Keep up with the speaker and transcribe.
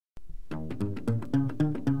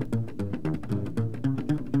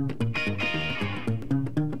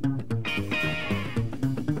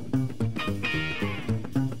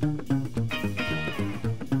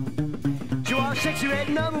Sexy red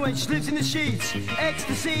number when she sleeps in the sheets.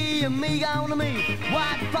 Ecstasy and me gone to me.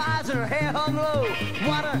 White thighs and her hair hung low.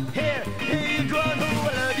 What her hair, here you grow. Oh,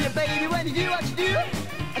 I love you, baby, when you do what you do.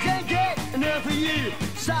 I can't get enough of you.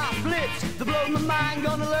 Soft lips, that blow my mind.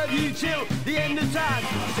 Gonna love you till the end of time.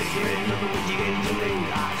 Sexy red number when you get to me.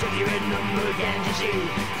 Sexy red number, can't you see?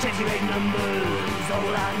 Sexy red number is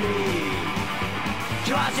all I need.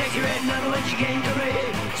 Try sexy red number when you came to me.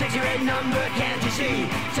 Sexy red number, can't you see?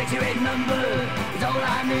 Sexy red number is all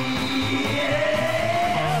I need.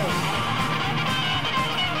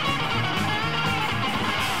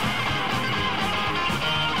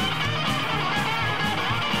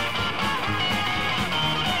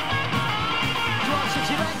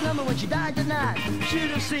 When she died tonight,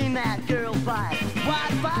 should have seen that girl fight.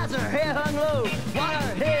 White thighs, her hair hung low. What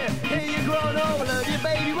her hair, here you grown old. Love you,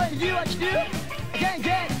 baby, when you do what you do. I can't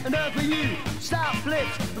get enough of you. Stop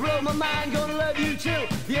flips, roll my mind, gonna love you till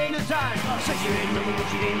the end of time. Sexy red number, what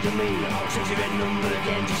you came to me. Sexy red number,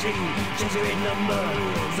 can't you see? Sexy red number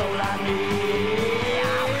is all I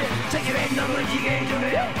need. Sexy red number, what you came to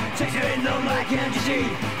me. Sexy red number, can't you see?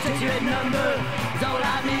 Sexy red number is all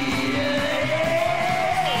I need.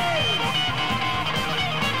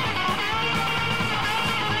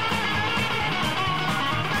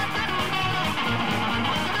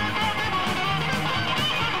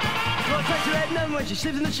 Sexy red number when she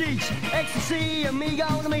sleeps in the sheets. Ecstasy and me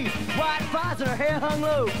gone to me. White thighs and her hair hung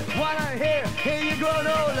low. What her hair, here you grown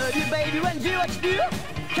old. Love you, baby, when you do what you do.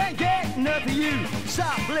 Can't get enough of you.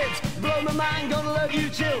 Soft lips, blow my mind. Gonna love you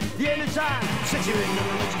till the end of time. Sexy red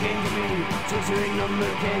number when you came to me. Sexy red number,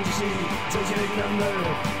 can't you see? Sexy red number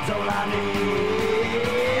is all I need.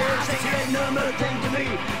 Sexy red number came to me.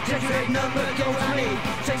 Sexy red number came to me.